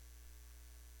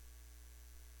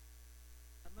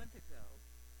ago,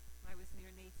 I was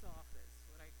near Nate's office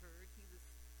when I heard he was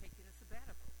taking a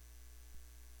sabbatical.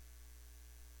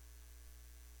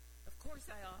 Of course,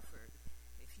 I offered,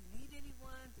 if you need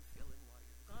anyone to fill in while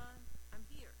you're gone, I'm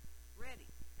here, ready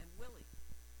and willing.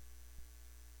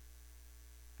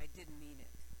 I didn't mean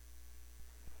it.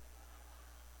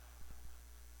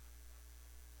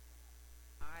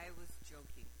 I was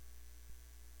joking.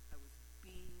 I was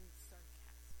being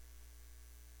sarcastic.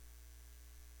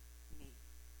 Me.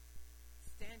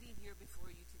 Standing here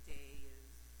before you today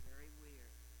is very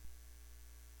weird.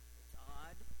 It's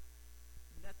odd.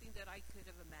 Nothing that I could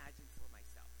have imagined for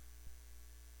myself.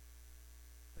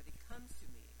 But it comes to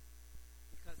me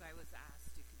because I was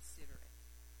asked to consider it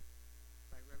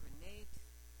by Reverend Nate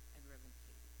and Reverend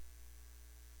Katie.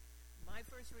 My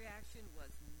first reaction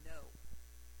was no,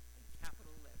 in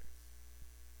capital letters.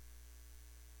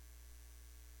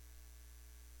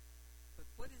 But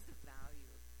what is the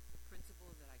value, the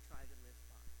principle that I try to live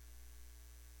by?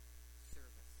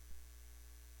 Service.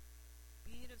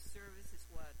 Being of service is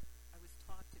what I was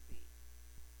taught to be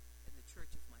in the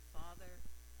church of my father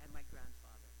and my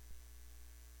grandfather.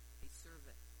 A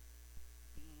servant,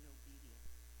 being obedient.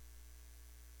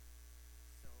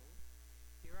 So,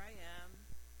 here I am,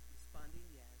 responding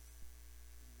yes,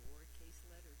 in lowercase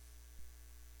letters.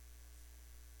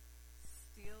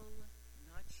 Still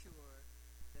not sure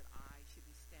that I should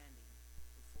be standing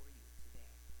before you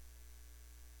today.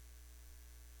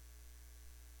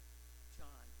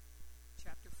 John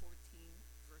chapter 14,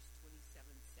 verse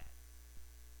 27 says,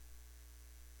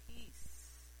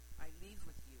 "Peace I leave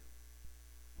with you.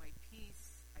 My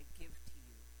peace I give to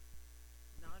you.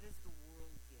 Not as the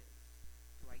world gives,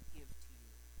 do I give to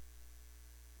you.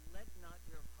 Let not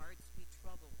your hearts be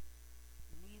troubled,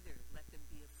 neither let them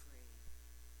be afraid."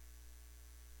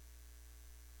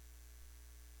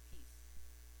 Peace.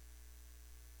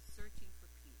 Searching for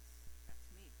peace.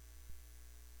 That's me.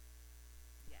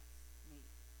 Yes, me.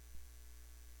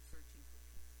 Searching for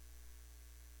peace.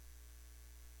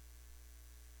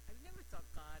 I've never thought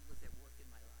God was at work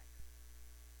in my life.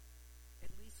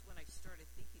 At least when I started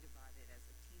thinking about it as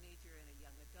a teenager and a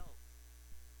young adult.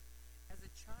 As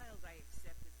a child, I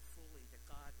accepted fully that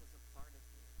God was a part of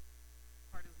me,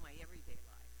 part of my everyday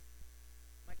life.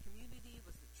 My community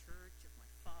was the church of my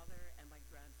father and my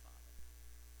grandfather,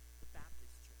 the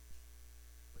Baptist church,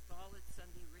 with all its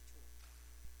Sunday rituals.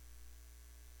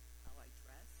 How I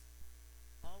dressed,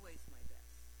 always my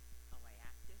best. How I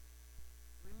acted.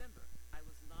 Remember, I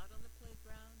was not on the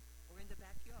playground or in the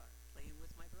backyard playing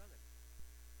with my brother.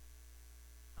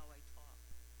 How I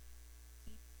talked.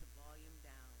 Keep the volume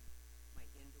down, my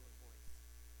indoor voice,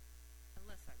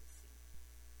 unless I was singing.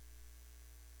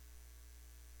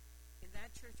 In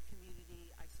that church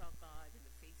community, I saw God in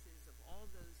the faces of all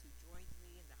those who joined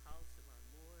me in the house of our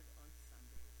Lord on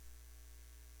Sundays.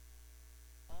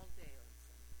 All day on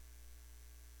Sunday.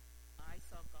 I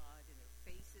saw God in their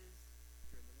faces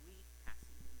during the week,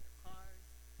 passing in their cars,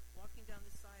 walking down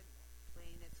the sidewalk,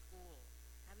 playing at school,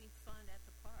 having fun at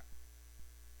the park.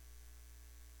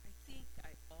 I think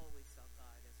I always saw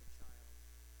God as a child.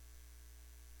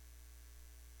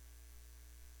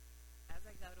 As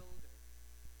I got older,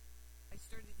 I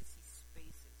started to see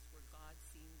spaces where God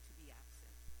seemed to be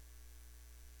absent.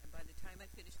 And by the time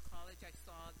I finished college, I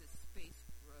saw this space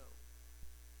grow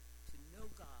to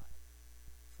know God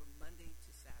from Monday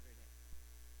to Saturday.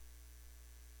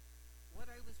 What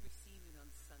I was receiving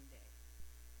on Sunday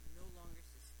no longer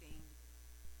sustained me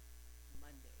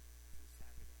Monday through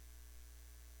Saturday.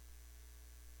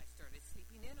 I started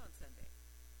sleeping in on Sunday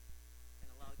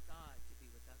and allowed God to be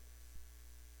with others.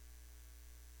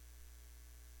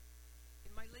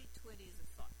 In my late 20s, a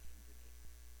thought came to me.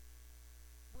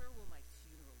 Where will my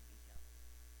funeral be held?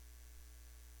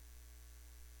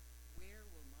 Where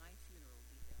will my funeral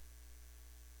be held?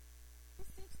 Who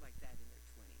thinks like that in their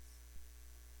 20s?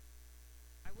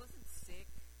 I was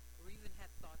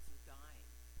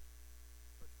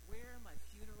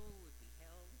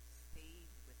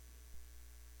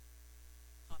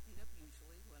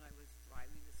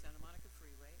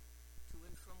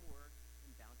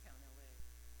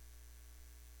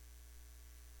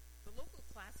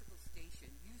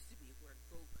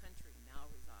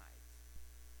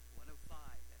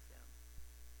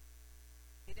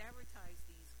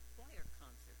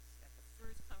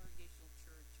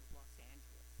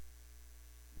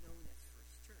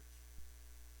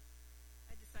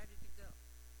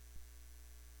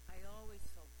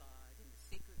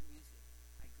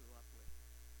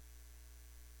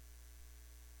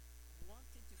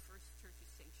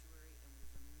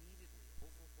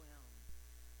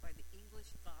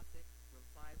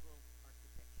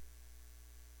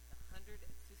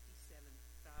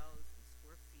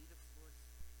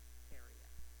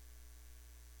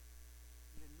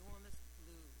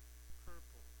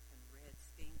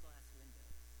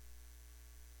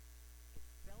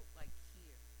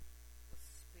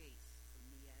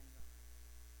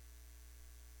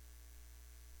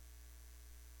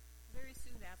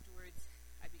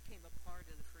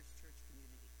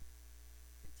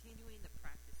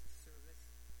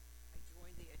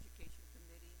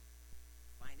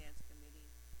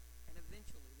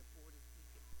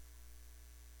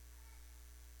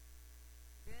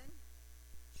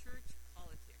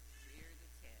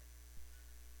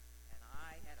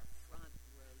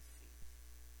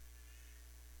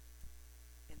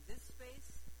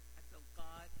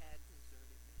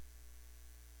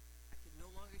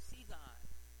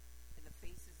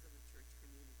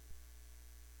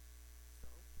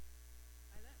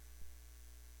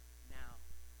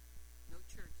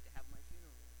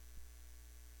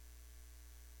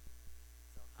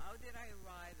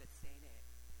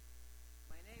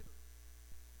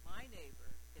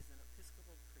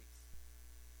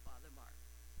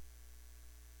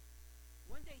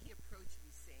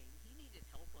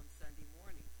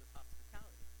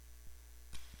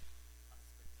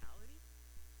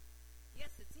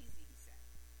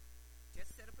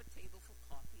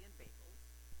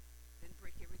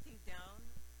down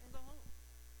and go home.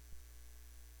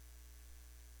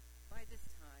 By this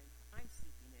time, I'm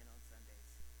sleeping in on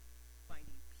Sundays,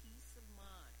 finding peace of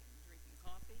mind, drinking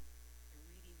coffee, and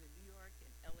reading the New York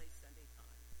and LA Sunday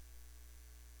Times.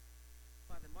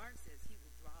 Father Mark says he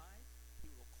will drive,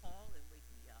 he will call and wake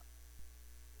me up.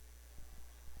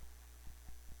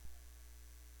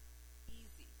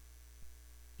 Easy,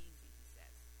 easy, he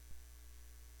says.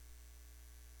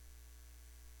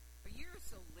 A year or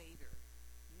so later,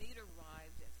 Nate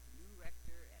arrived as the new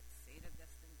rector at St.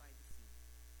 Augustine by the Sea.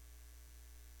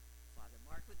 Father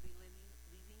Mark would be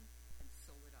leaving, and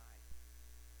so would I.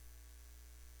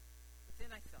 But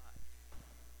then I thought,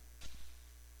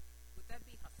 would that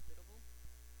be hospitable?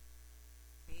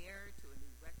 Fair to a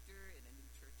new rector in a new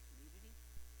church community?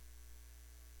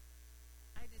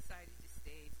 I decided to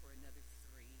stay for another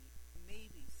 3,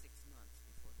 maybe 6 months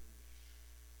before leaving.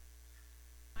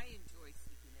 I enjoy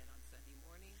sleeping in on Sunday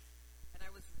mornings, and I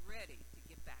was ready to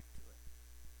get back to it.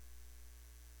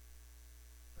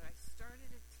 But I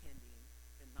started attending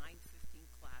the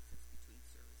 9:15 classes between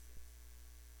services.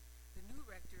 The new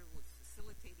rector was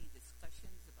facilitating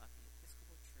discussions about the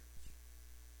Episcopal Church.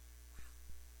 Wow.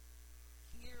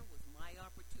 Here was my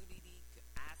opportunity to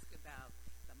ask about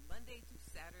the Monday through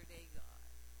Saturday God.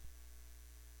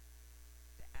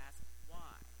 To ask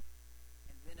why,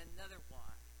 and then another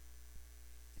why.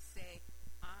 To say,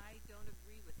 I don't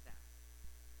agree with that.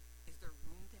 Is there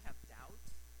room to have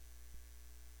doubt?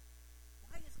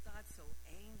 Why is God so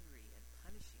angry and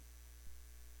punishing?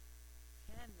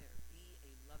 Can there be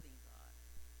a loving God?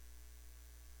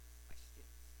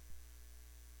 Questions.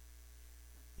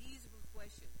 Now, these were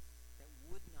questions that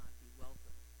would not be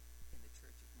welcome in the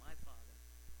church of my father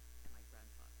and my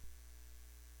grandfather.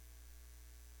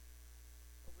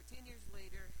 Over 10 years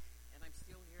later, and I'm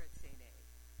still here at St. A.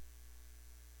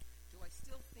 Do I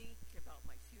still think about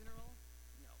my funeral?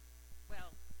 No.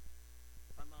 Well,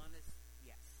 if I'm honest,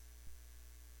 yes.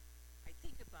 I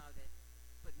think about it,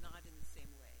 but not in the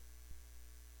same way.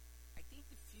 I think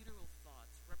the funeral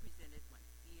thoughts represented my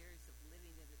fears of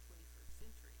living in the 21st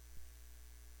century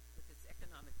with its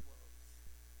economic woes,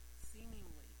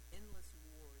 seemingly endless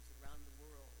wars around the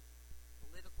world,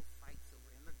 political fights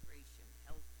over immigration,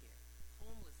 healthcare,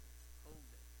 homelessness,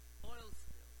 COVID, oil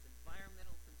spills,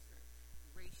 environmental concerns,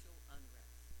 racial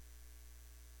unrest,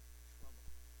 trouble.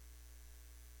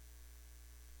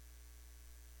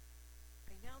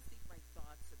 I now think my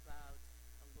thoughts about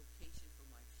a location for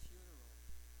my funeral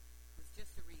was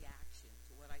just a reaction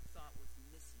to what I thought was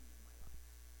missing in my life.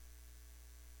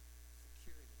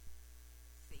 Security,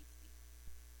 safety,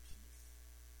 peace,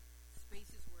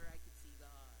 spaces where I could see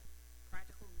God,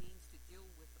 practical means to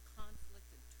deal with the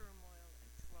conflict and turmoil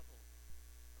and trouble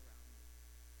around me.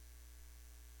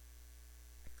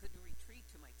 I couldn't retreat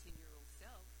to my 10-year-old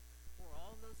self, or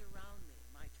all those around me,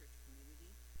 my church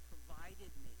community,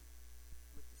 provided me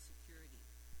with the security,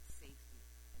 safety,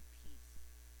 and peace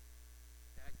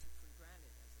that I took for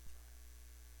granted as a child.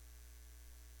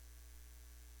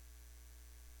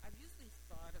 I've usually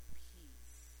thought of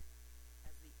peace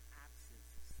as the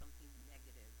absence of something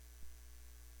negative,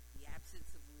 the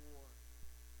absence of war,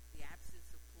 the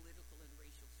absence of political and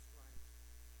racial strife,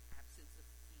 absence of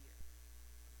fear,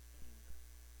 of anger.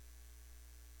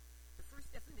 The first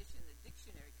definition in the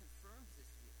dictionary confirms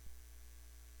this view.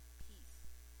 Peace,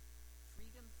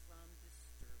 freedom from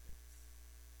disturbance.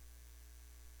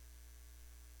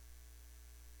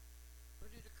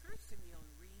 But it occurs to me on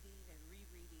reading and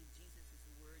rereading Jesus'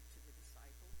 word to the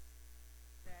disciples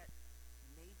that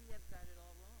maybe I've got it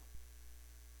all wrong.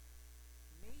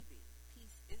 Maybe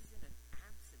peace isn't an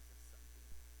absence of something,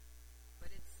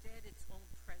 but instead its own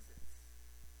presence.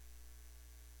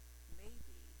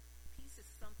 Maybe peace is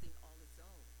something all its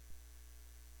own.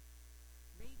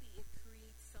 Maybe it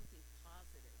creates something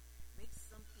positive, makes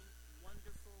something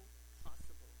wonderful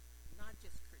possible, not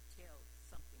just curtails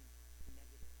something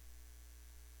negative.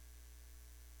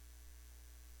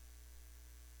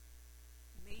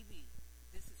 Maybe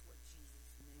this is what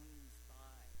Jesus means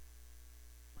by,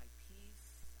 my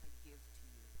peace I give to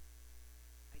you.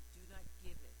 I do not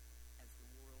give it as the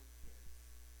world gives.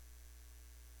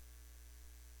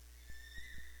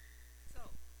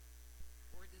 So,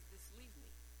 where does this leave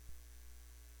me?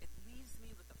 It leaves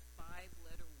me with a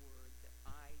 5-letter word that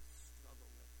I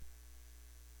struggle with.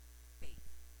 Faith.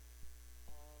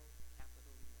 All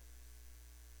capital letters.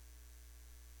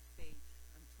 Faith,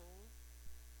 I'm told,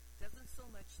 doesn't so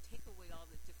much take away all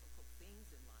the difficult things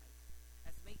in life